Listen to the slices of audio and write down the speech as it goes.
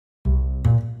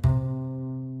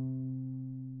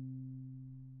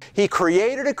He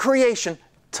created a creation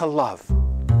to love.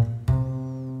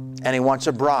 And He wants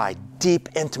a bride, deep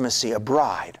intimacy, a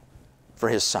bride for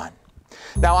His Son.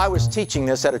 Now, I was teaching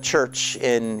this at a church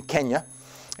in Kenya,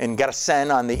 in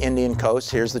Garsen on the Indian coast.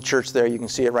 Here's the church there. You can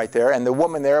see it right there. And the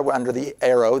woman there under the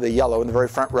arrow, the yellow in the very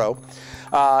front row,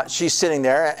 she's sitting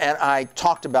there, and I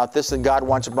talked about this, that God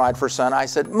wants a bride for His Son. I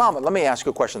said, Mama, let me ask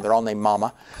you a question. They're all named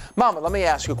Mama. Mama, let me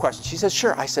ask you a question. She said,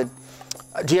 sure. I said,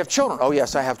 do you have children? Oh,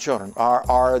 yes, I have children.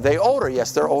 Are they older?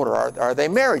 Yes, they're older. Are they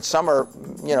married? Some are,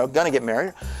 going to get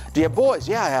married. Do you have boys?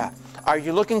 Yeah. Are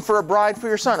you looking for a bride for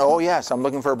your son? Oh, yes, I'm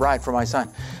looking for a bride for my son.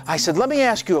 I said, let me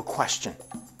ask you a question.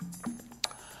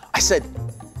 I said,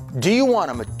 do you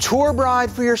want a mature bride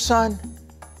for your son,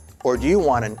 or do you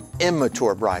want an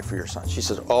immature bride for your son? She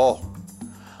says, oh,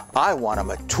 I want a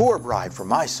mature bride for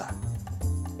my son.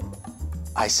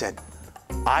 I said,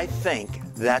 I think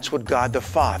that's what God the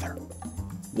Father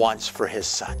wants for His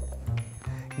Son.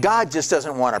 God just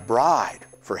doesn't want a bride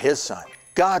for His Son.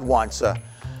 God wants a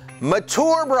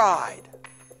mature bride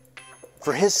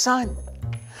for His Son.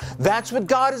 That's what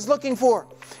God is looking for.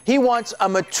 He wants a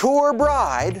mature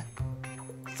bride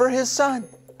for His Son.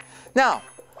 Now,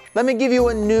 let me give you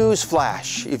a news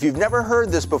flash. If you've never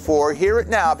heard this before, hear it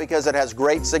now because it has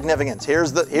great significance.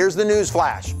 Here's the news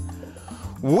flash.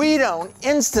 We don't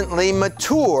instantly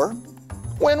mature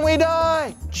when we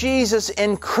die. Jesus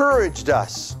encouraged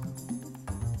us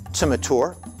to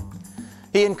mature.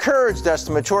 He encouraged us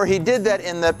to mature. He did that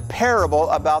in the parable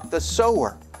about the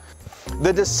sower.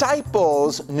 The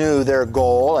disciples knew their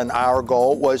goal, and our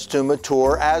goal was to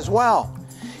mature as well.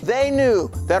 They knew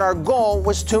that our goal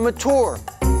was to mature.